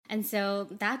And so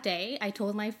that day, I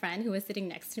told my friend who was sitting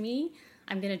next to me,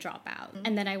 I'm going to drop out.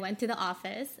 And then I went to the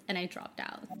office and I dropped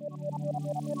out.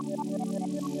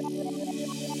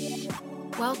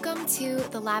 Welcome to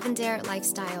The Lavender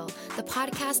Lifestyle, the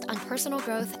podcast on personal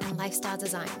growth and lifestyle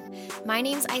design. My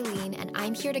name's Eileen, and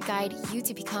I'm here to guide you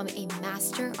to become a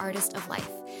master artist of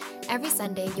life. Every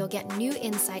Sunday, you'll get new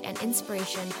insight and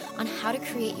inspiration on how to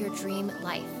create your dream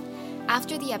life.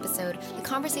 After the episode, the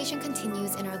conversation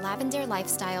continues in our Lavender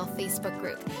Lifestyle Facebook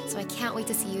group, so I can't wait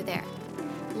to see you there.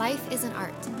 Life is an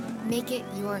art. Make it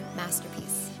your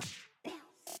masterpiece.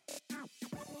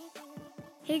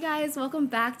 Hey guys, welcome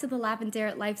back to the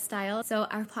Lavender Lifestyle. So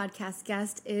our podcast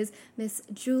guest is Miss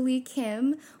Julie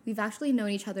Kim. We've actually known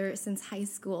each other since high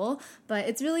school, but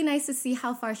it's really nice to see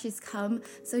how far she's come.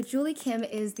 So Julie Kim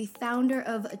is the founder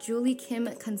of Julie Kim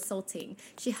Consulting.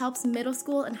 She helps middle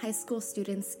school and high school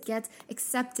students get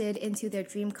accepted into their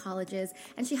dream colleges,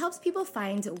 and she helps people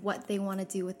find what they want to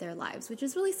do with their lives, which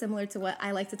is really similar to what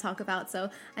I like to talk about. So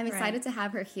I'm excited to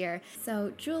have her here.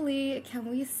 So Julie, can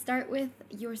we start with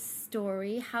your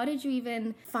story? How did you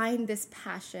even find this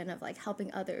passion of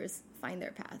helping others find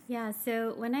their path? Yeah,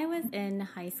 so when I was in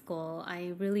high school,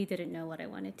 I really didn't know what I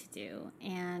wanted to do.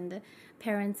 And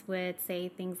parents would say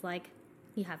things like,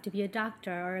 you have to be a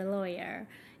doctor or a lawyer.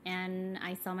 And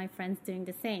I saw my friends doing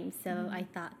the same. So I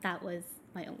thought that was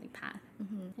my only path.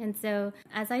 And so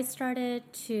as I started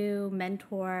to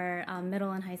mentor middle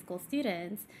and high school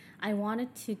students, I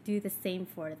wanted to do the same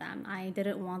for them. I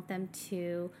didn't want them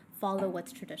to follow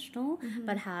what's traditional,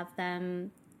 but have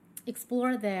them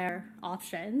explore their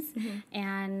options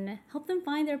and help them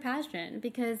find their passion.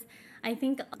 Because I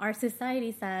think our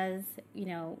society says,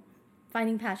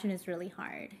 finding passion is really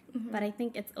hard, but I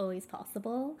think it's always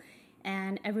possible,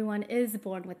 and everyone is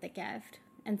born with the gift.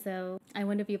 And so I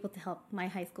want to be able to help my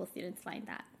high school students find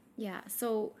that. Yeah,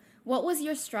 so what was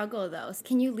your struggle, though?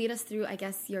 Can you lead us through,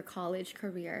 your college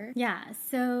career? Yeah,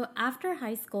 so after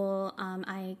high school,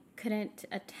 I couldn't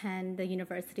attend the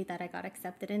university that I got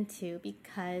accepted into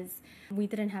because we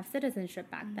didn't have citizenship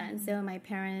back then. So my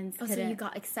parents couldn't... so you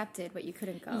got accepted, but you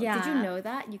couldn't go. Yeah. Did you know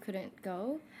that you couldn't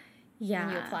go when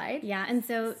you applied? Yeah, and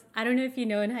so I don't know if you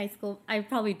know in high school, I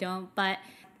probably don't, but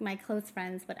my close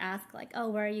friends would ask, oh,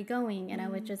 where are you going? And I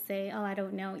would just say, oh, I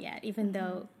don't know yet, even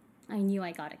though I knew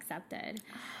I got accepted.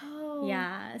 Oh.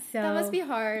 Yeah. So that must be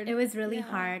hard. It was really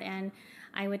hard. And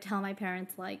I would tell my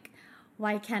parents,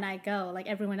 why can't I go?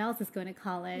 Everyone else is going to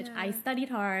college. Yeah. I studied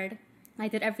hard. I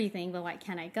did everything, but why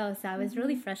can't I go? So I was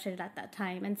really frustrated at that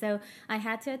time. And so I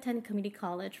had to attend community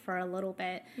college for a little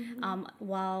bit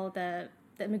while the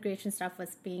immigration stuff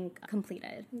was being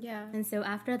completed. Yeah. And so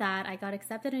after that, I got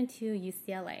accepted into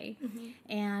UCLA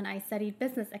and I studied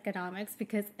business economics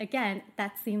because, again,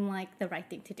 that seemed like the right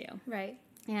thing to do. Right.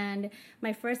 And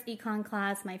my first econ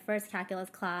class, my first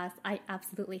calculus class, I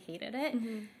absolutely hated it.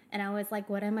 And I was like,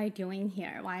 what am I doing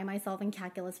here? Why am I solving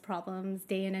calculus problems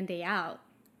day in and day out?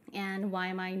 And why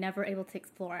am I never able to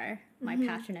explore my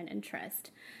passion and interest?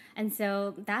 And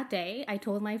so that day, I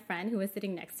told my friend who was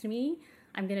sitting next to me,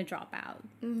 I'm going to drop out.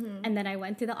 And then I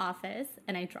went to the office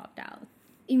and I dropped out.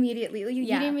 Immediately. You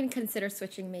didn't even consider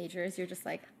switching majors. You're just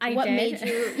like, what made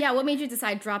you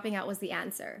decide dropping out was the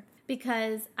answer?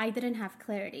 Because I didn't have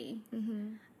clarity.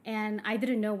 And I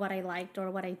didn't know what I liked or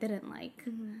what I didn't like.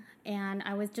 And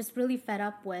I was just really fed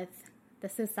up with the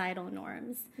societal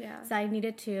norms. Yeah. So I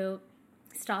needed to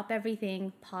stop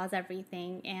everything, pause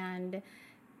everything, and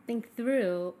think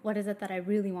through what is it that I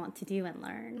really want to do and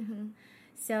learn.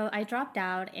 So I dropped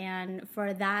out, and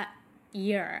for that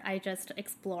year, I just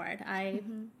explored. I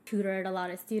tutored a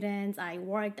lot of students, I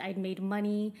worked, I made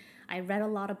money, I read a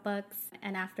lot of books,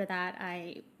 and after that,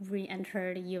 I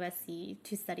re-entered USC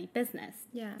to study business.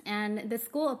 Yeah. And the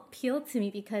school appealed to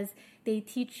me because they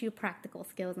teach you practical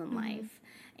skills in life,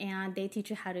 and they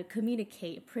teach you how to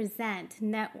communicate, present,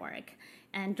 network.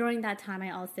 And during that time,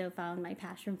 I also found my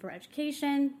passion for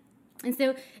education. And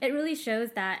so it really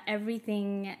shows that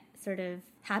everything sort of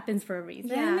happens for a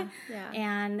reason. Yeah.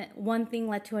 And one thing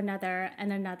led to another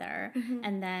and another.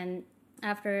 And then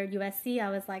after USC, I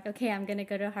was like, okay, I'm going to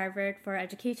go to Harvard for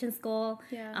education school.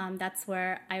 Yeah. That's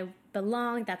where I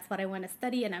belong. That's what I want to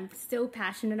study. And I'm so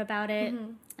passionate about it.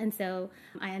 And so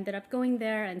I ended up going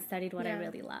there and studied what I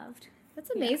really loved. That's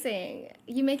amazing. Yeah.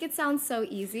 You make it sound so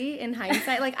easy in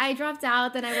hindsight. I dropped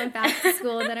out, then I went back to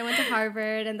school, and then I went to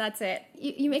Harvard, and that's it.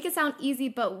 You make it sound easy,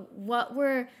 but what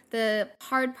were the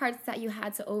hard parts that you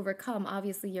had to overcome?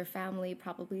 Obviously, your family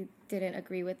probably didn't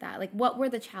agree with that. What were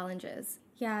the challenges?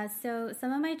 Yeah, so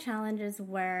some of my challenges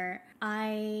were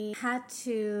I had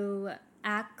to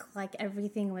act like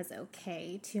everything was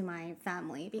okay to my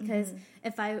family, because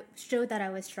if I showed that I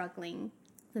was struggling,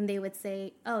 then they would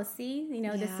say, oh, see,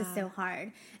 this is so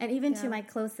hard. And even to my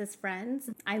closest friends,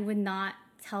 I would not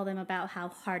tell them about how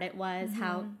hard it was,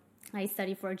 how I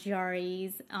study for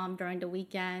GREs during the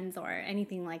weekends or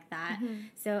anything like that.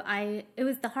 So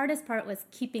the hardest part was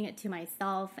keeping it to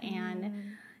myself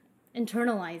and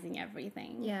internalizing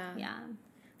everything. Yeah.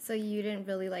 So you didn't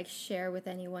really like share with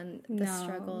anyone the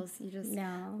struggles. You just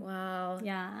wow.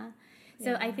 Yeah.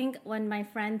 So I think when my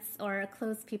friends or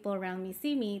close people around me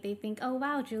see me, they think, oh,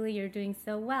 wow, Julie, you're doing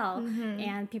so well.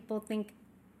 And people think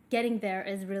getting there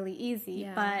is really easy.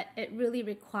 But it really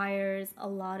requires a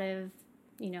lot of,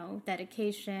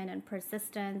 dedication and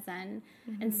persistence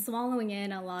and swallowing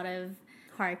in a lot of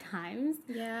hard times.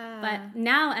 But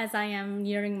now, as I am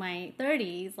nearing my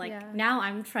 30s, now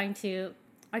I'm trying to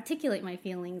articulate my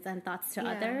feelings and thoughts to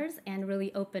others and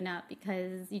really open up,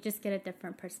 because you just get a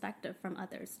different perspective from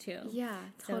others too. Yeah,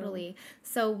 totally.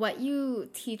 So what you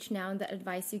teach now and the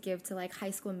advice you give to like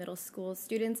high school, middle school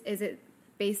students, is it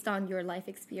based on your life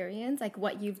experience, like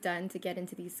what you've done to get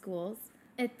into these schools?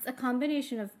 It's a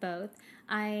combination of both.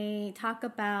 I talk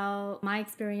about my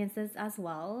experiences as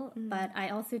well, but I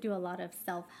also do a lot of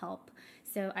self-help.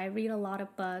 So I read a lot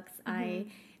of books. I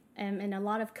am in a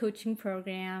lot of coaching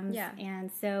programs. And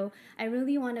so I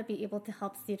really want to be able to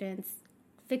help students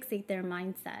fixate their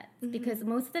mindset, because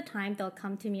most of the time they'll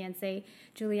come to me and say,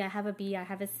 Julie, I have a B, I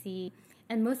have a C.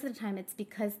 And most of the time it's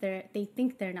because they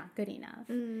think they're not good enough.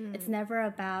 It's never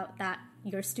about that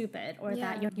you're stupid or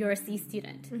that you're a C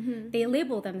student. They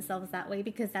label themselves that way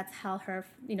because that's how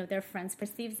their friends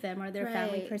perceives them or their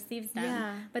family perceives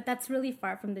them. But that's really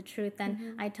far from the truth.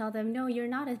 And I tell them, no, you're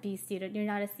not a B student. You're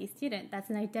not a C student. That's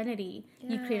an identity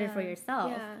you created for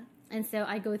yourself. And so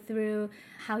I go through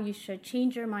how you should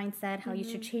change your mindset, how you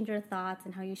should change your thoughts,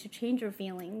 and how you should change your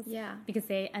feelings. Because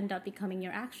they end up becoming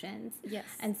your actions.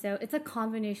 And so it's a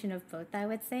combination of both, I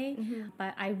would say.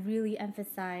 But I really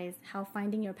emphasize how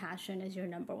finding your passion is your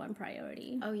number one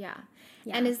priority. Oh, yeah.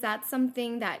 And is that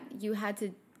something that you had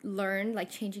to learn, like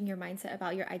changing your mindset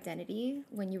about your identity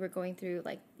when you were going through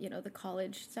like, the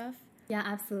college stuff? Yeah,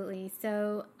 absolutely.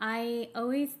 So I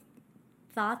always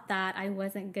thought that I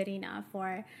wasn't good enough,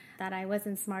 or that I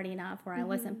wasn't smart enough, or I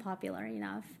wasn't popular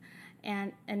enough.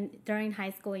 And during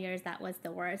high school years, that was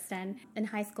the worst. And in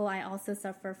high school, I also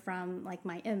suffered from like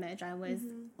my image. I was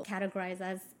categorized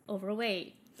as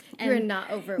overweight. You're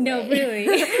not overweight. No, really.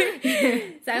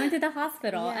 So I went to the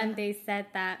hospital and they said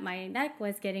that my neck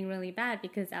was getting really bad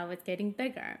because I was getting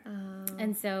bigger.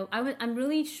 And so I'm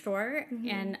really short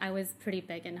and I was pretty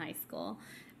big in high school.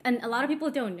 And a lot of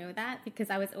people don't know that because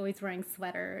I was always wearing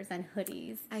sweaters and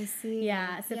hoodies. I see.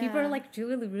 Yeah. So people are like,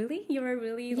 Julie, really? You were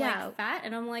really like fat?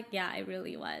 And I'm like, yeah, I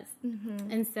really was.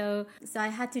 And so I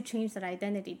had to change that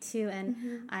identity too.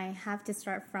 And I have to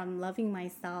start from loving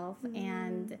myself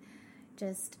and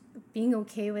just being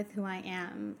okay with who I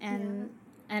am. And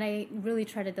I really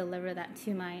try to deliver that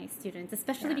to my students,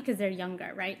 especially because they're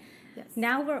younger, right? Yes.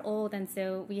 Now we're old, and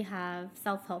so we have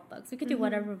self-help books. We could do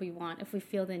whatever we want if we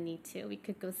feel the need to. We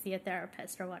could go see a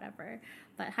therapist or whatever.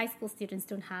 But high school students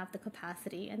don't have the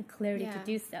capacity and clarity to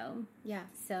do so. Yeah.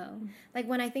 So, like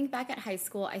when I think back at high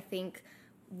school, I think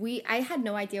I had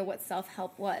no idea what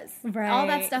self-help was. Right. All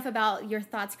that stuff about your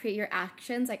thoughts create your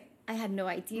actions, like I had no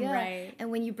idea. Right.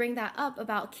 And when you bring that up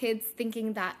about kids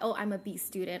thinking that, oh, I'm a B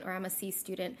student or I'm a C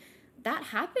student, that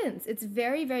happens. It's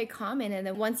very, very common. And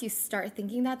then once you start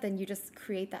thinking that, then you just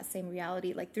create that same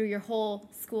reality, like through your whole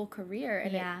school career.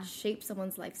 And it shapes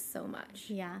someone's life so much.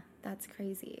 yeah. That's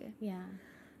crazy. Yeah.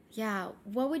 Yeah.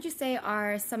 What would you say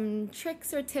are some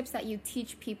tricks or tips that you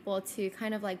teach people to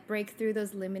kind of like break through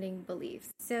those limiting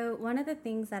beliefs? So one of the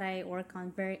things that I work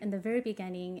on in the very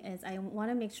beginning is I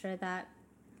want to make sure that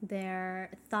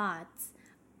their thoughts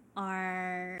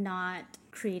are not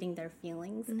creating their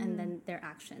feelings and then their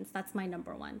actions. That's my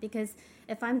number one. Because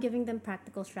if I'm giving them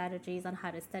practical strategies on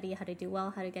how to study, how to do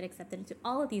well, how to get accepted into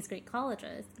all of these great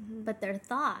colleges, but their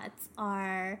thoughts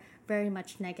are very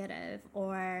much negative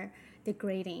or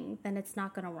degrading, then it's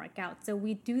not going to work out. So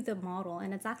we do the model,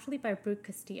 and it's actually by Brooke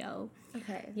Castillo.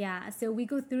 Okay. Yeah, so we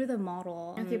go through the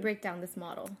model. Okay, break down this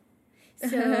model.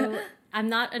 So I'm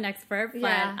not an expert, but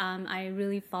I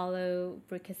really follow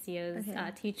Brooke Castillo's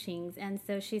teachings. And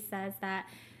so she says that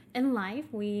in life,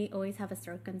 we always have a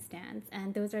circumstance,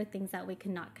 and those are things that we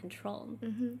cannot control.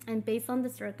 And based on the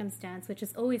circumstance, which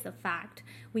is always a fact,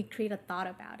 we create a thought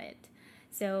about it.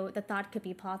 So the thought could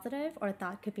be positive or a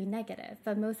thought could be negative.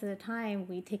 But most of the time,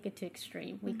 we take it to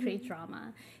extreme. We create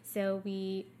drama. So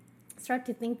we start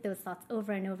to think those thoughts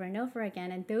over and over and over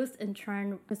again, and those in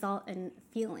turn result in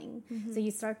feeling. So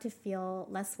you start to feel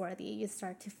less worthy, you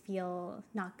start to feel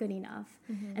not good enough,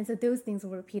 and so those things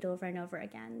will repeat over and over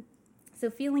again. So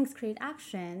feelings create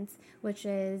actions, which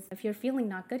is if you're feeling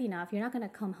not good enough, you're not going to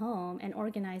come home and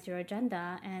organize your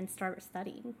agenda and start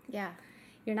studying. Yeah.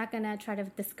 You're not going to try to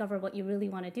discover what you really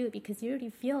want to do because you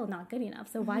already feel not good enough.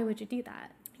 So why would you do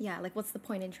that? Yeah, like what's the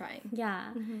point in trying?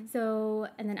 Yeah. So,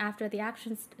 and then after the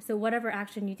actions, so whatever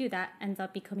action you do, that ends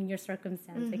up becoming your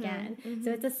circumstance again.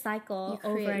 So it's a cycle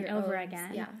over and over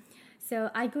again. Yeah. So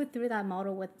I go through that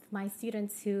model with my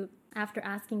students who, after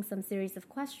asking some series of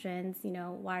questions,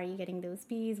 why are you getting those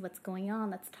Bs? What's going on?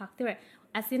 Let's talk through it.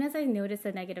 As soon as I notice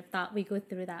a negative thought, we go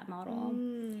through that model.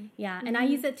 Yeah. And I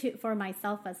use it for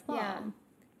myself as well. Yeah.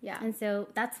 Yeah. And so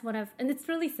that's and it's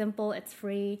really simple. It's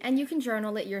free. And you can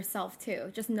journal it yourself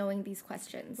too, just knowing these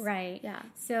questions. Right. Yeah.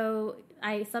 So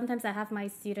sometimes I have my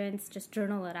students just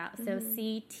journal it out. So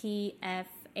CTFAR.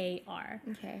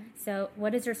 Okay. So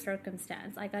what is your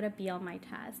circumstance? I got to be on my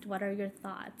test. What are your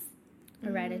thoughts? I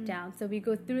write it down. So we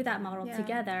go through that model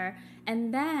together,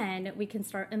 and then we can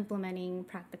start implementing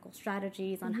practical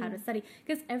strategies on how to study.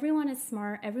 Because everyone is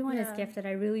smart, everyone is gifted.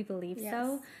 I really believe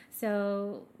so.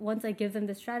 So once I give them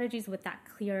the strategies with that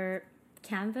clear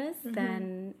canvas,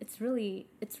 then it's really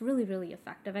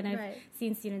effective. And I've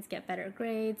seen students get better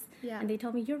grades, and they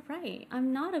tell me, "You're right.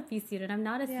 I'm not a B student. I'm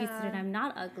not a C student. I'm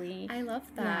not ugly." I love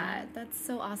that. That's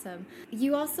so awesome.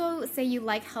 You also say you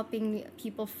like helping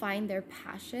people find their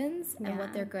passions and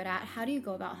what they're good at. How do you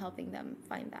go about helping them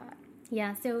find that?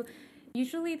 Yeah, so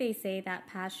usually they say that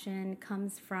passion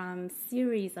comes from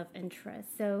series of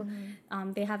interests. So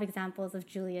they have examples of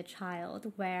Julia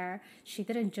Child where she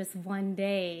didn't just one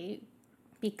day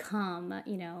become,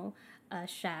 a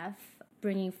chef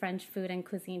bringing French food and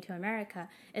cuisine to America.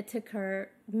 It took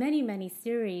her many, many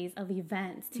series of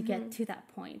events to get to that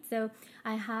point. So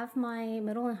I have my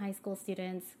middle and high school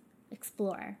students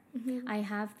explore. I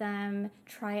have them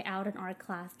try out an art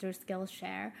class through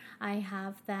Skillshare. I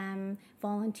have them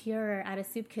volunteer at a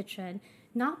soup kitchen,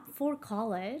 not for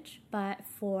college, but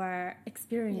for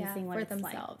experiencing what it's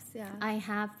themselves. like. Yeah. I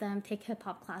have them take hip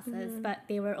hop classes, but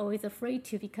they were always afraid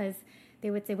to because they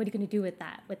would say, "What are you going to do with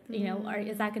that? Or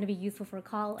is that going to be useful for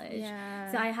college?"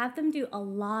 Yeah. So I have them do a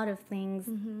lot of things,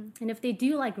 and if they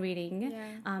do like reading,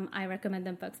 I recommend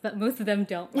them books. But most of them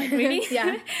don't like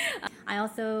reading. I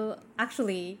also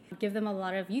actually give them a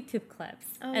lot of YouTube clips,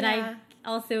 I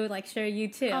also share you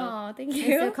too. Oh, thank you.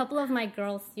 And so a couple of my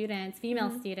female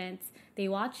students, they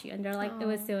watch you and they're like, "It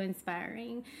was so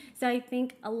inspiring." So I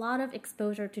think a lot of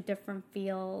exposure to different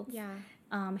fields.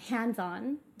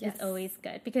 Hands-on is always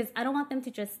good because I don't want them to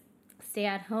just stay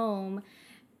at home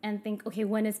and think, okay,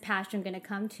 when is passion going to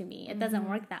come to me? It doesn't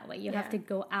work that way. You have to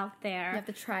go out there. You have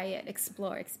to try it,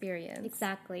 explore, experience.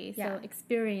 Exactly. So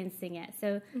experiencing it.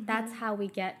 So that's how we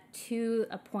get to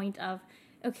a point of,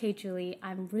 okay, Julie,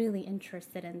 I'm really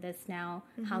interested in this now.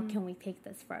 How can we take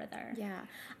this further? Yeah.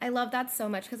 I love that so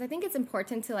much because I think it's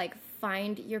important to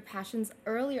find your passions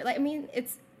earlier.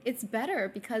 It's better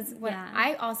because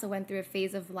I also went through a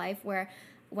phase of life where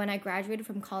when I graduated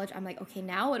from college, I'm like, okay,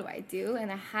 now what do I do?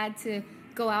 And I had to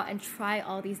go out and try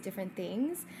all these different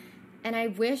things. And I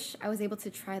wish I was able to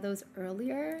try those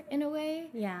earlier in a way.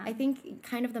 Yeah. I think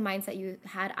kind of the mindset you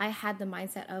had, I had the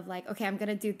mindset of okay, I'm going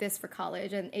to do this for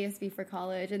college and ASB for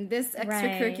college and this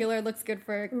extracurricular looks good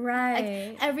for...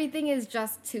 everything is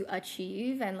just to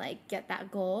achieve and get that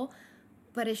goal.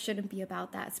 But it shouldn't be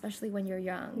about that, especially when you're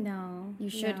young. No. You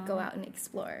should go out and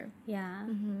explore. Yeah.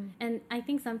 And I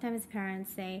think sometimes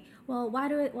parents say, well, why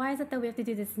is it that we have to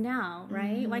do this now,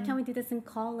 right? Why can't we do this in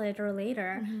college or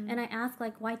later? And I ask,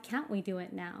 why can't we do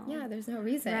it now? Yeah, there's no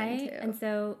reason to. And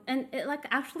so, and it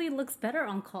actually looks better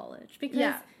on college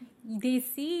because they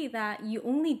see that you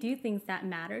only do things that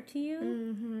matter to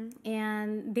you.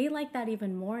 And they like that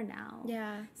even more now.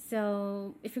 Yeah.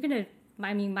 So if you're going to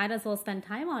might as well spend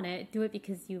time on it. Do it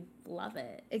because you love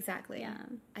it. Exactly. Yeah.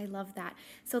 I love that.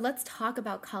 So let's talk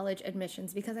about college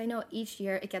admissions because I know each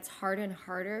year it gets harder and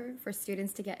harder for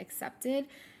students to get accepted.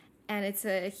 And it's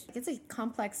a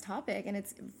complex topic and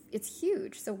it's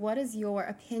huge. So what is your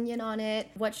opinion on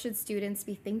it? What should students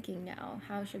be thinking now?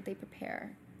 How should they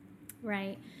prepare?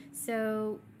 Right.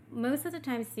 So most of the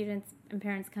time students and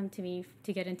parents come to me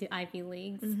to get into Ivy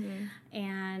Leagues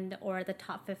or the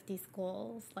top 50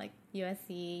 schools like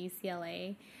USC,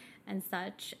 UCLA, and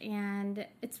such. And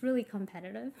it's really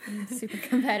competitive. Super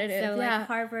competitive. So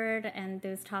Harvard and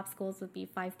those top schools would be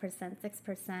 5%,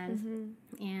 6%.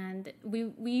 And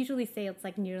we usually say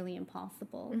it's nearly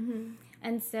impossible.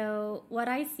 And so what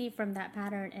I see from that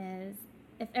pattern is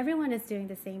if everyone is doing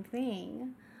the same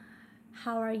thing,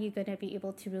 how are you going to be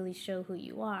able to really show who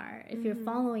you are? If you're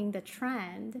following the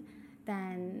trend,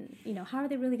 then, how are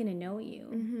they really going to know you,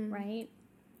 right?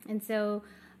 And so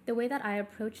the way that I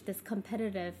approach this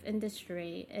competitive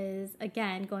industry is,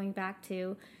 again, going back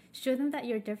to show them that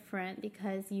you're different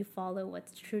because you follow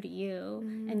what's true to you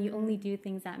and you only do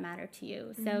things that matter to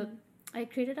you. So I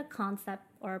created a concept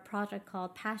or a project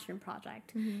called Passion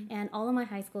Project, and all of my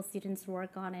high school students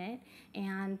work on it,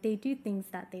 and they do things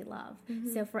that they love.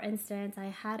 So for instance, I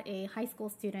had a high school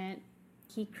student.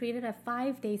 He created a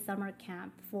 5-day summer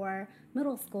camp for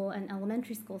middle school and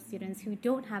elementary school students who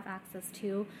don't have access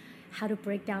to how to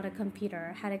break down a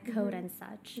computer, how to code and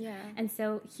such. Yeah. And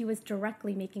so he was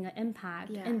directly making an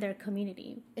impact in their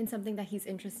community. In something that he's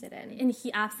interested in. And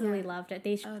he absolutely loved it.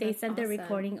 They sent their awesome.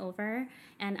 recording over,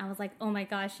 and I was like, oh my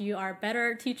gosh, you are a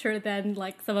better teacher than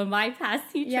like some of my past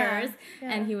teachers. Yeah.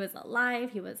 And he was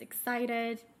alive. He was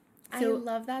excited. So, I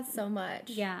love that so much.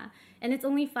 Yeah. And it's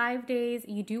only 5 days.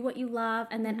 You do what you love.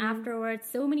 And then afterwards,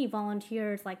 so many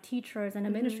volunteers, like teachers and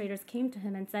administrators, came to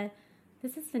him and said,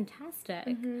 this is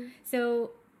fantastic.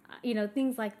 So,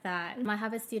 things like that. I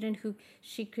have a student who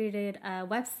she created a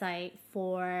website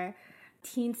for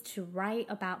teens to write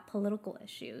about political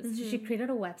issues. She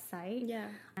created a website. Yeah.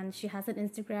 And she has an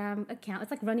Instagram account. It's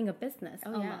like running a business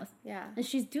almost. Yeah. And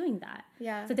she's doing that.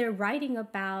 Yeah. So they're writing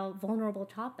about vulnerable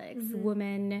topics,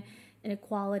 women,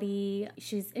 inequality.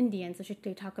 She's Indian, so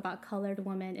they talk about colored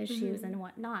women issues and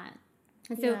whatnot.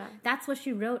 And so that's what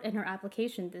she wrote in her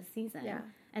application this season. Yeah.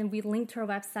 And we linked her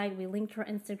website, we linked her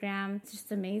Instagram. It's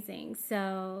just amazing.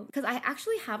 So, because I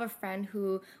actually have a friend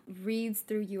who reads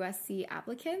through USC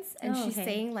applicants, and she's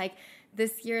saying like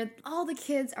this year all the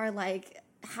kids are like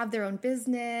have their own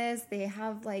business. They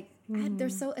have like they're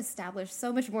so established,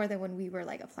 so much more than when we were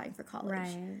like applying for college.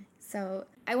 right. So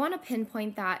I want to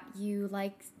pinpoint that you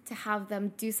like to have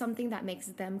them do something that makes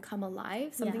them come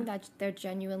alive, something that they're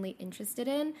genuinely interested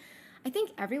in. I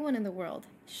think everyone in the world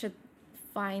should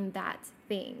find that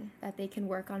thing that they can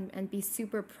work on and be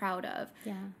super proud of.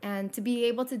 Yeah. And to be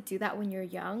able to do that when you're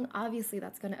young, obviously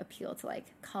that's going to appeal to like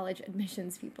college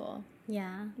admissions people.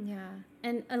 Yeah. Yeah.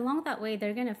 And along that way,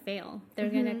 they're going to fail. They're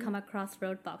going to come across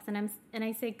roadblocks. And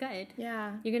I say, good.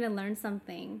 Yeah. You're going to learn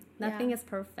something. Nothing is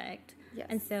perfect. Yes.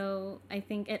 And so I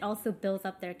think it also builds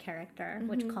up their character,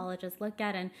 which colleges look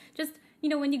at. And just,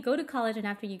 when you go to college and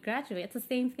after you graduate, it's the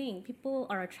same thing. People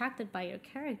are attracted by your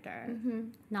character,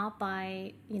 not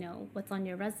by, what's on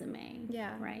your resume.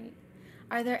 Yeah. Right.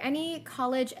 Are there any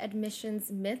college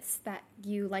admissions myths that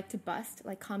you like to bust,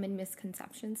 like common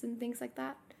misconceptions and things like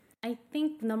that? I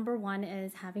think number one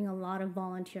is having a lot of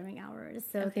volunteering hours.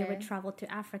 So they would travel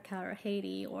to Africa or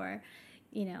Haiti or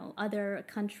other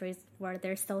countries where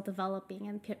they're still developing,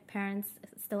 and parents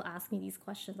still ask me these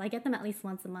questions. I get them at least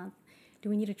once a month. Do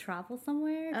we need to travel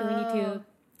somewhere? Do we need to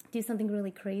do something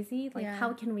really crazy? Like,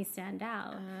 how can we stand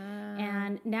out?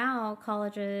 And now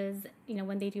colleges,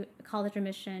 when they do college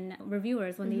admission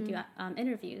reviewers, when they do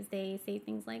interviews, they say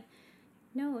things like,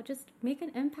 no, just make an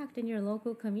impact in your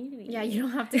local community. Yeah, you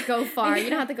don't have to go far. You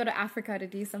don't have to go to Africa to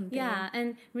do something. Yeah,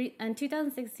 and in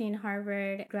 2016,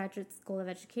 Harvard Graduate School of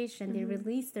Education, they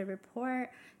released their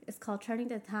report. It's called Turning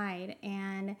the Tide.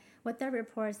 And what their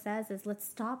report says is, let's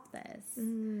stop this.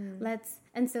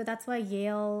 And so that's why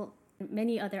Yale,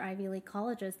 many other Ivy League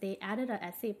colleges, they added an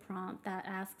essay prompt that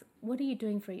asks, what are you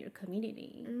doing for your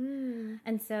community?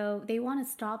 And so they want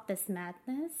to stop this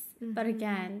madness. But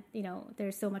again,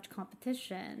 there's so much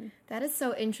competition. That is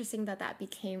so interesting that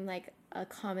became like a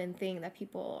common thing that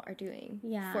people are doing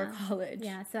for college.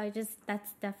 Yeah, so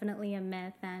that's definitely a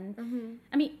myth. And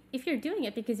I mean, if you're doing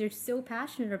it because you're so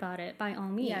passionate about it, by all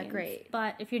means. Yeah, great.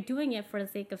 But if you're doing it for the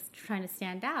sake of trying to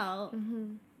stand out,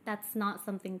 that's not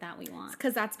something that we want.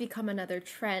 Because that's become another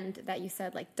trend that you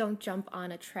said, like, don't jump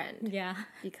on a trend. Yeah.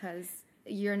 Because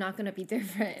you're not going to be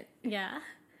different. Yeah.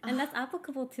 And that's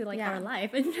applicable to, like, our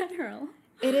life in general.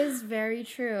 It is very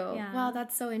true. Yeah. Wow,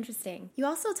 that's so interesting. You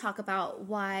also talk about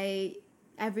why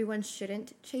everyone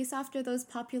shouldn't chase after those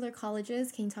popular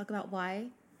colleges. Can you talk about why?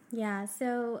 Yeah,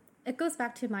 so it goes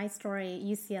back to my story at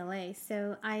UCLA.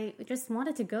 So I just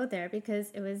wanted to go there because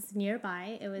it was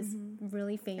nearby. It was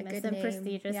really famous and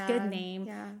prestigious. Good name.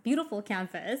 Yeah. Beautiful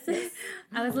campus.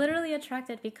 I was literally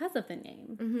attracted because of the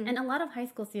name. And a lot of high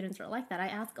school students are like that. I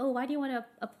ask, why do you want to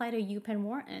apply to UPenn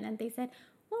Wharton? And they said,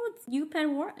 well, it's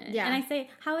UPenn Wharton. Yeah. And I say,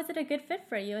 how is it a good fit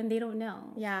for you? And they don't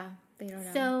know. Yeah, they don't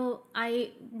know. So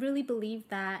I really believe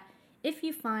that if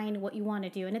you find what you want to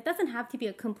do, and it doesn't have to be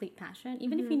a complete passion,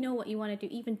 even if you know what you want to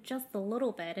do, even just a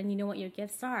little bit, and you know what your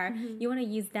gifts are, you want to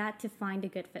use that to find a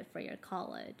good fit for your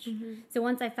college. So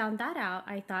once I found that out,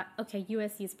 I thought, okay,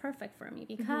 USC is perfect for me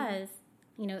because,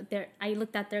 you know, I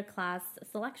looked at their class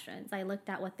selections. I looked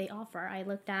at what they offer. I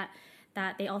looked at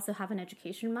that they also have an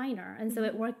education minor. And so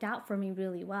it worked out for me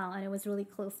really well, and it was really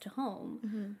close to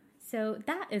home. So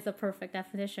that is a perfect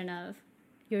definition of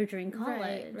your dream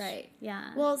college. Right.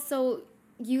 Yeah. Well, so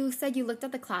you said you looked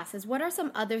at the classes. What are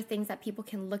some other things that people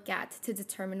can look at to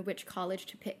determine which college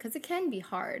to pick? Because it can be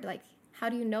hard. Like, how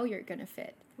do you know you're going to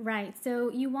fit? Right. So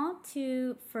you want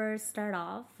to first start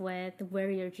off with where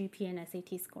your GPA and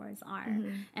SAT scores are.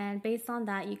 And based on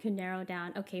that, you can narrow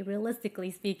down, okay,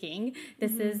 realistically speaking,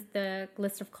 this is the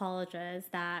list of colleges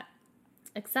that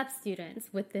accept students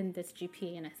within this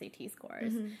GPA and SAT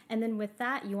scores. And then with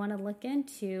that, you want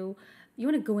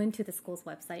to go into the school's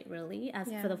website really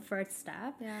as for the first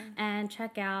step and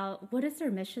check out what is their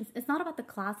mission. It's not about the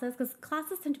classes, because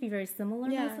classes tend to be very similar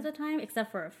most of the time,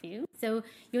 except for a few. So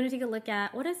you want to take a look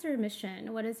at what is their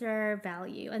mission, what is their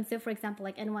value. And so for example,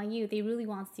 like NYU, they really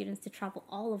want students to travel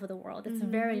all over the world. It's a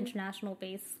very international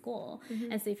based school.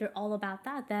 And so if you're all about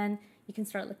that, then you can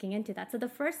start looking into that. So the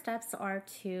first steps are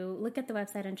to look at the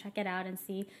website and check it out and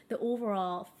see the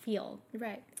overall feel.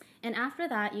 Right. And after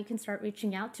that, you can start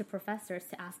reaching out to professors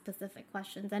to ask specific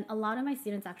questions. And a lot of my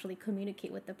students actually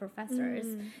communicate with the professors.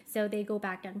 So they go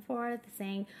back and forth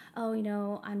saying, oh, you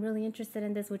know, I'm really interested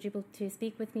in this. Would you be able to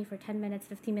speak with me for 10 minutes,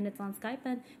 15 minutes on Skype?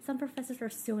 And some professors are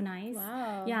so nice.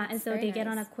 Wow. Yeah, and so they get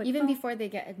on a quick even phone. before they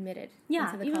get admitted Yeah,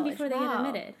 into the even college. before they get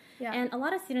admitted. Yeah. And a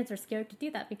lot of students are scared to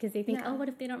do that because they think, oh, what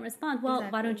if they don't respond? Well,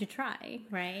 why don't you try,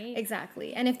 right?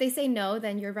 Exactly. And if they say no,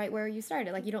 then you're right where you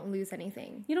started. Like, you don't lose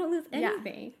anything. You don't lose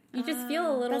anything. You just feel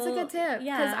a little... That's a good tip.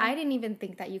 Yeah. Because I didn't even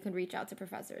think that you can reach out to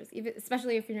professors, even,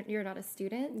 especially if you're not a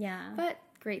student. Yeah. But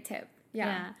great tip.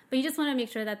 Yeah. But you just want to make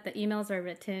sure that the emails are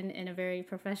written in a very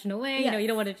professional way. You know, you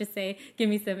don't want to just say, give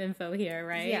me some info here,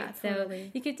 right? Yeah, totally.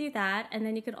 So you could do that. And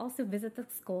then you could also visit the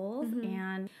schools.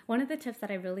 And one of the tips that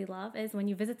I really love is when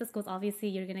you visit the schools, obviously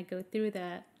you're going to go through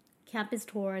the campus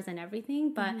tours and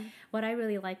everything, but what I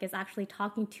really like is actually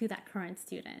talking to that current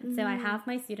student. So I have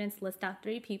my students list out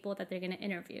 3 people that they're going to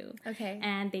interview. Okay.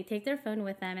 And they take their phone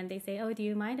with them and they say, oh, do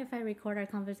you mind if I record our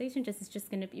conversation? It's just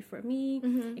going to be for me,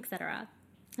 etc.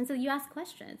 And so you ask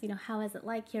questions, you know, how is it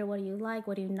like here? What do you like?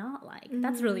 What do you not like?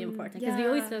 That's really important because we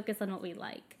always focus on what we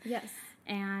like. Yes.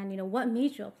 And, you know, what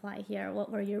made you apply here? What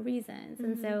were your reasons?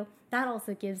 And so that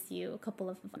also gives you a couple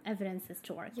of evidences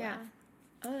to work with.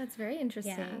 Oh, that's very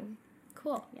interesting. Yeah.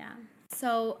 Cool. Yeah.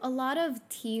 So a lot of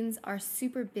teens are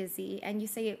super busy, and you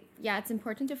say, it's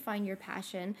important to find your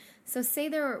passion. So say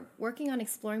they're working on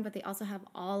exploring, but they also have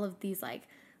all of these like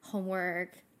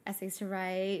homework, essays to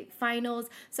write, finals.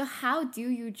 So how do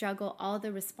you juggle all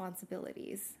the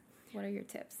responsibilities? What are your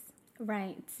tips?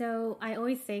 Right. So I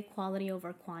always say quality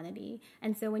over quantity.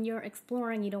 And so when you're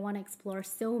exploring, you don't want to explore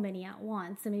so many at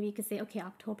once. So maybe you could say, okay,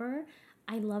 October,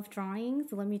 I love drawing,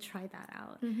 so let me try that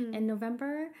out. In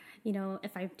November, you know,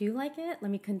 if I do like it, let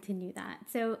me continue that.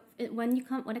 So when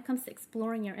it comes to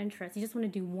exploring your interests, you just want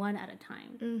to do one at a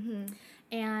time.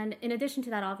 And in addition to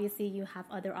that, obviously, you have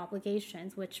other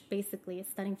obligations, which basically is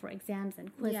studying for exams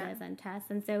and quizzes and tests.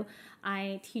 And so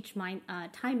I teach my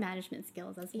time management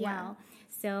skills as well.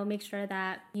 So make sure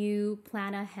that you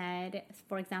plan ahead.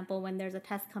 For example, when there's a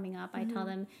test coming up, I tell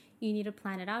them, you need to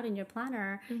plan it out in your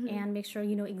planner and make sure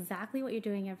you know exactly what you're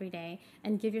doing every day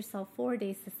and give yourself 4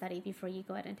 days to study before you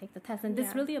go ahead and take the test. And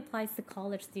this really applies to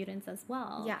college students as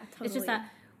well. Yeah, totally. It's just that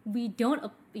we don't,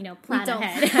 plan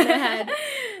ahead.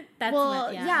 That's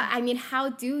I mean, how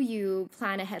do you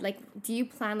plan ahead? Like, do you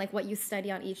plan like what you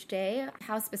study on each day?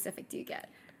 How specific do you get?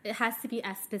 It has to be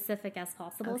as specific as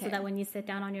possible so that when you sit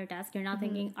down on your desk, you're not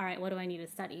thinking, all right, what do I need to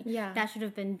study? Yeah. That should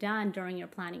have been done during your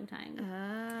planning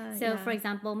time. So, for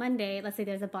example, Monday, let's say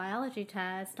there's a biology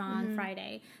test on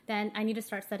Friday, then I need to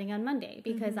start studying on Monday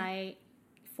because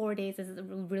 4 days is a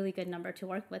really good number to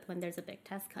work with when there's a big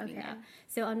test coming up.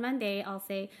 So on Monday, I'll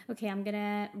say, okay, I'm going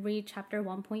to read chapter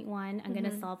 1.1. I'm going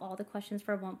to solve all the questions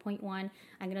for 1.1. I'm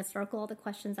going to circle all the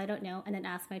questions I don't know and then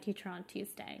ask my teacher on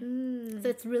Tuesday. So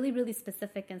it's really, really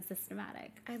specific and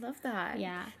systematic. I love that.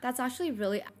 Yeah. That's actually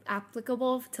really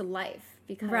applicable to life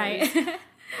because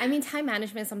I mean, time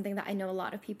management is something that I know a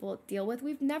lot of people deal with.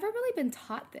 We've never really been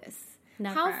taught this.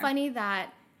 Never. How funny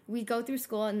that we go through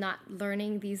school and not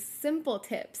learning these simple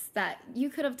tips that you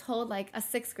could have told like a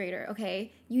 6th grader,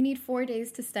 okay, you need 4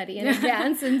 days to study in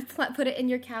advance and put it in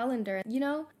your calendar, you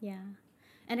know? Yeah.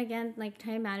 And again, like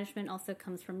time management also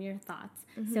comes from your thoughts.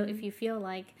 So if you feel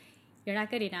like you're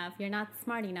not good enough, you're not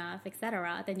smart enough,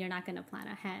 etc., then you're not going to plan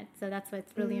ahead. So that's why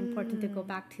it's really important to go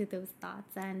back to those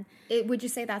thoughts. And would you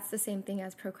say that's the same thing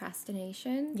as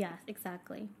procrastination? yes,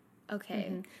 exactly.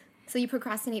 Okay. So you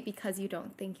procrastinate because you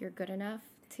don't think you're good enough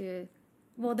to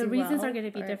Well, the do reasons well, are going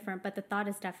to be or- different, but the thought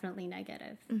is definitely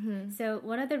negative. So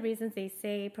one of the reasons they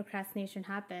say procrastination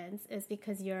happens is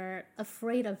because you're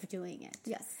afraid of doing it.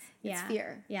 Yes. Yeah. It's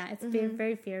fear. Yeah, it's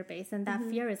very fear-based. And that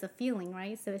fear is a feeling,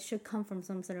 right? So it should come from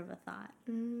some sort of a thought.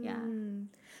 Yeah.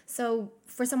 So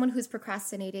for someone who's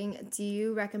procrastinating, do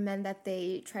you recommend that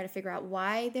they try to figure out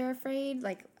why they're afraid?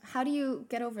 Like, how do you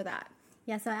get over that?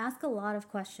 Yeah, so I ask a lot of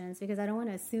questions because I don't want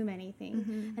to assume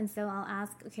anything. And so I'll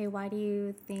ask, okay, why do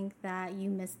you think that you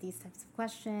miss these types of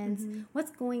questions? What's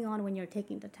going on when you're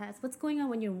taking the test? What's going on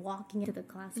when you're walking into the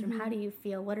classroom? How do you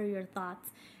feel? What are your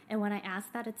thoughts? And when I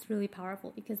ask that, it's really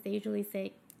powerful because they usually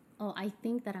say, oh, I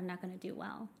think that I'm not going to do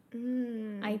well.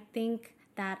 I think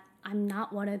that I'm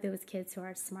not one of those kids who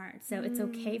are smart. So it's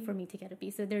okay for me to get a B.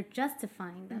 So they're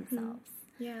justifying themselves.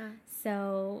 Yeah.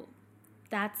 So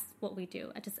that's what we do.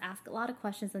 I just ask a lot of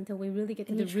questions until we really get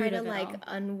to And the you try root to of it like all.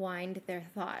 unwind their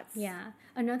thoughts. Yeah.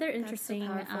 Another interesting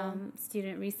powerful.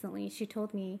 student recently, she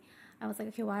told me, I was like,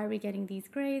 okay, why are we getting these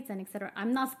grades and etc.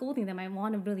 I'm not scolding them. I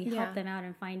want to really help Yeah. them out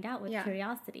and find out with Yeah.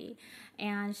 curiosity.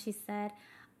 And she said,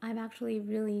 I'm actually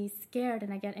really scared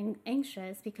and I get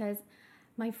anxious because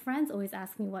my friends always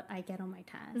ask me what I get on my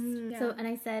test. Yeah. So, and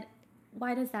I said,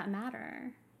 why does that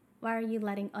matter? Why are you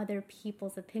letting other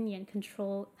people's opinion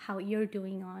control how you're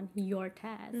doing on your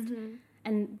test?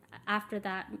 And after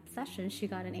that session, she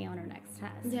got an A on her next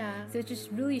test. Yeah. So it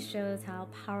just really shows how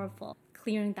powerful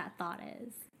clearing that thought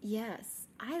is. Yes,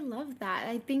 I love that.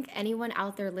 I think anyone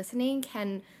out there listening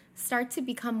can start to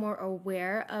become more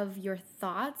aware of your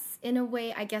thoughts in a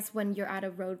way, I guess, when you're at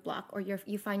a roadblock or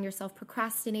you find yourself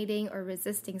procrastinating or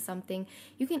resisting something,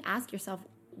 you can ask yourself,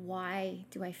 why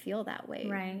do I feel that way?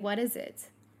 Right. What is it?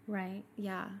 Right.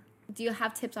 Yeah. Do you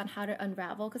have tips on how to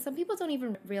unravel? Because some people don't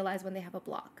even realize when they have a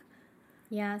block.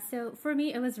 Yeah, so for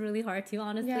me, it was really hard too,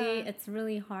 honestly. Yeah. It's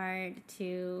really hard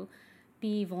to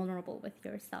be vulnerable with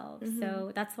yourself.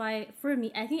 So that's why, for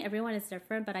me, I think everyone is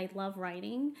different, but I love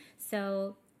writing.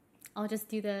 So I'll just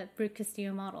do the Brute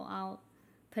Castillo model. I'll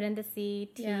put in the C,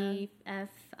 T, Yeah. F,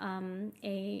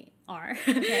 A, R,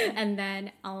 and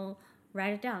then I'll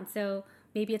write it down. So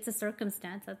maybe it's a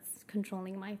circumstance that's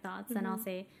controlling my thoughts, and I'll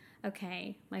say,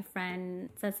 okay, my friend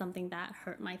said something that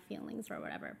hurt my feelings or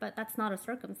whatever, but that's not a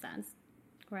circumstance,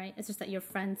 right? It's just that your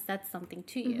friend said something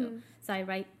to you. So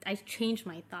I change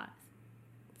my thoughts.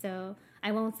 So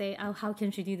I won't say, oh, how can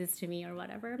she do this to me or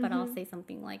whatever, but I'll say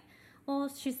something like, well,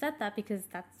 she said that because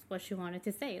that's what she wanted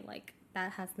to say. Like,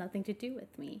 that has nothing to do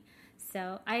with me.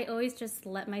 So I always just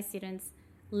let my students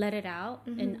let it out,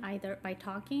 in either by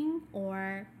talking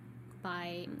or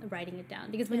by writing it down.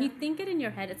 Because when you think it in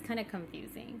your head, it's kind of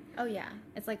confusing. Oh, yeah.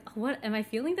 It's like, what, am I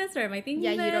feeling this or am I thinking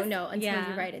Yeah, this? you don't know until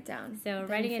you write it down. So Then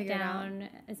writing you it figure it out. down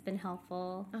has been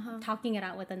helpful. Talking it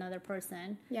out with another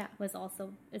person Yeah.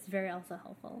 it's very also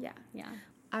helpful. Yeah. Yeah.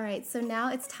 All right, so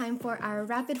now it's time for our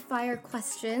rapid fire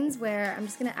questions where I'm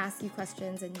just going to ask you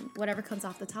questions and whatever comes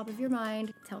off the top of your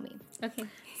mind, tell me. Okay.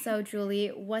 So, Julie,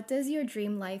 what does your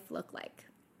dream life look like?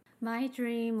 My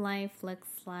dream life looks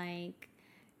like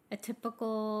a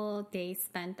typical day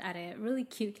spent at a really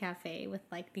cute cafe with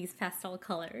like these pastel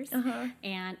colors.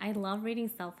 And I love reading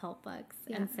self-help books.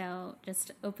 And so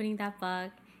just opening that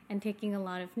book and taking a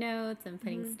lot of notes and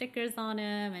putting stickers on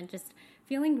them and just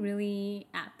feeling really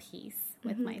at peace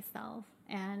with myself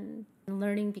and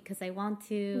learning because I want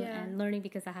to and learning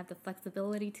because I have the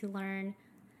flexibility to learn.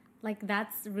 Like,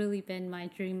 that's really been my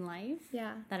dream life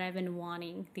that I've been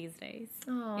wanting these days.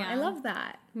 Oh, Yeah. I love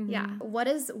that. Yeah. What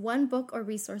is one book or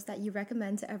resource that you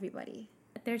recommend to everybody?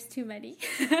 There's too many.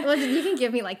 Well, you can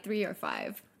give me like 3 or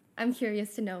 5. I'm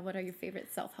curious to know, what are your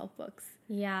favorite self-help books?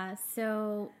 Yeah,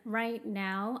 so right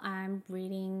now I'm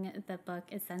reading the book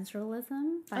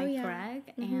Essentialism by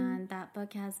Greg, and that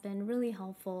book has been really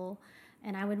helpful,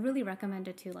 and I would really recommend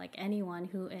it to like anyone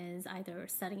who is either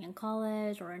studying in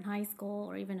college or in high school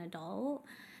or even adult,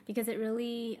 because it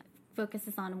really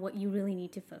focuses on what you really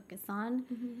need to focus on,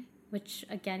 which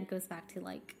again goes back to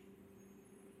like,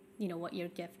 you know, what your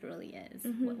gift really is.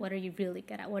 What are you really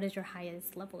good at? What is your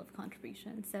highest level of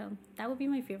contribution? So that would be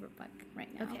my favorite book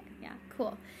right now. Okay. Yeah.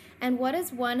 Cool. And what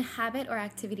is one habit or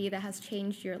activity that has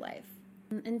changed your life?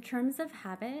 In terms of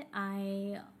habit,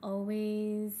 I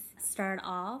always start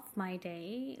off my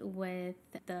day with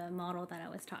the model that I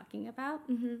was talking about.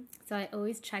 So I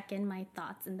always check in my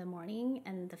thoughts in the morning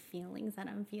and the feelings that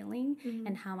I'm feeling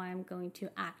and how I'm going to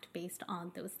act based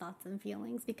on those thoughts and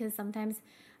feelings. Because sometimes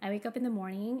I wake up in the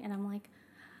morning and I'm like,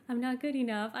 I'm not good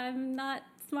enough. I'm not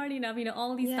smart enough.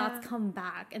 All these thoughts come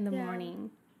back in the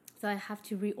morning. So I have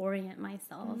to reorient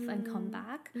myself and come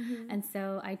back. And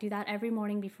so I do that every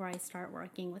morning before I start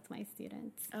working with my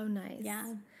students. Oh, nice.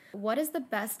 Yeah. What is the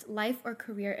best life or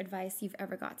career advice you've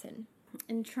ever gotten?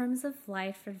 In terms of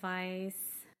life advice,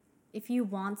 if you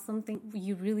want something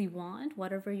you really want,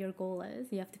 whatever your goal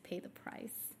is, you have to pay the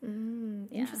price.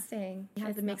 Interesting. You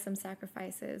have to make some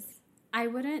sacrifices. I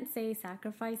wouldn't say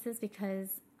sacrifices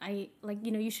because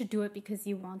you should do it because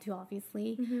you want to,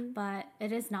 obviously, but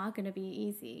it is not going to be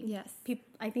easy. Yes.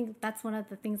 I think that's one of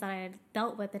the things that I had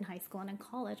dealt with in high school and in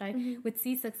college. I would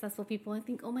see successful people and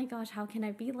think, oh my gosh, how can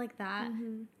I be like that?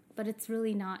 But it's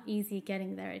really not easy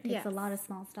getting there. It takes a lot of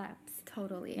small steps.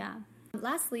 Totally. Yeah.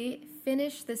 Lastly,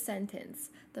 finish the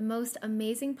sentence. The most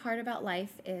amazing part about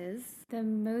life is... The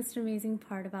most amazing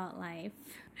part about life.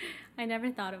 I never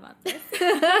thought about this.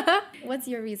 What's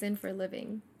your reason for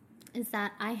living? Is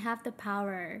that I have the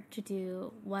power to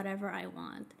do whatever I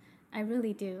want. I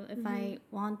really do. If I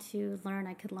want to learn,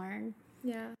 I could learn.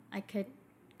 Yeah. I could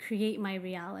create my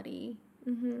reality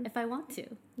if I want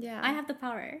to. Yeah. I have the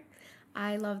power.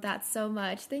 I love that so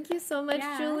much. Thank you so much,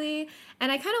 Julie.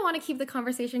 And I kind of want to keep the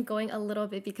conversation going a little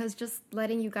bit because just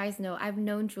letting you guys know, I've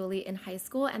known Julie in high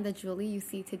school, and the Julie you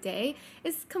see today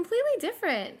is completely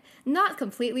different. Not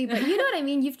completely, but you know what I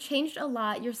mean? You've changed a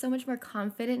lot. You're so much more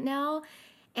confident now.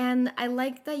 And I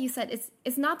like that you said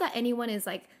it's not that anyone is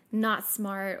like not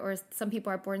smart or some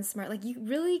people are born smart. Like you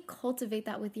really cultivate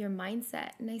that with your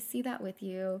mindset. And I see that with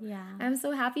you. Yeah. I'm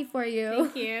so happy for you.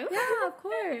 Thank you. Yeah, of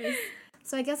course.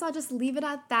 So I guess I'll just leave it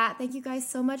at that. Thank you guys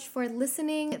so much for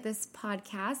listening to this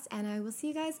podcast, and I will see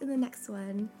you guys in the next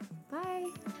one. Bye.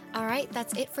 All right,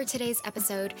 that's it for today's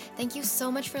episode. Thank you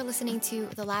so much for listening to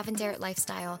The Lavender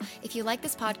Lifestyle. If you like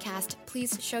this podcast,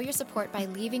 please show your support by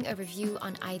leaving a review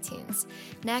on iTunes.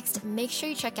 Next, make sure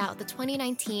you check out the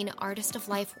 2019 Artist of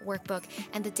Life workbook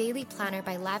and the daily planner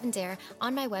by Lavender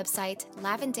on my website,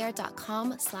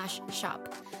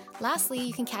 lavender.com/shop. Lastly,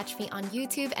 you can catch me on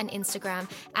YouTube and Instagram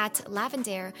at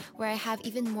Lavender, where I have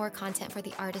even more content for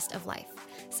the Artist of Life.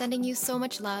 Sending you so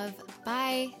much love.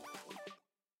 Bye.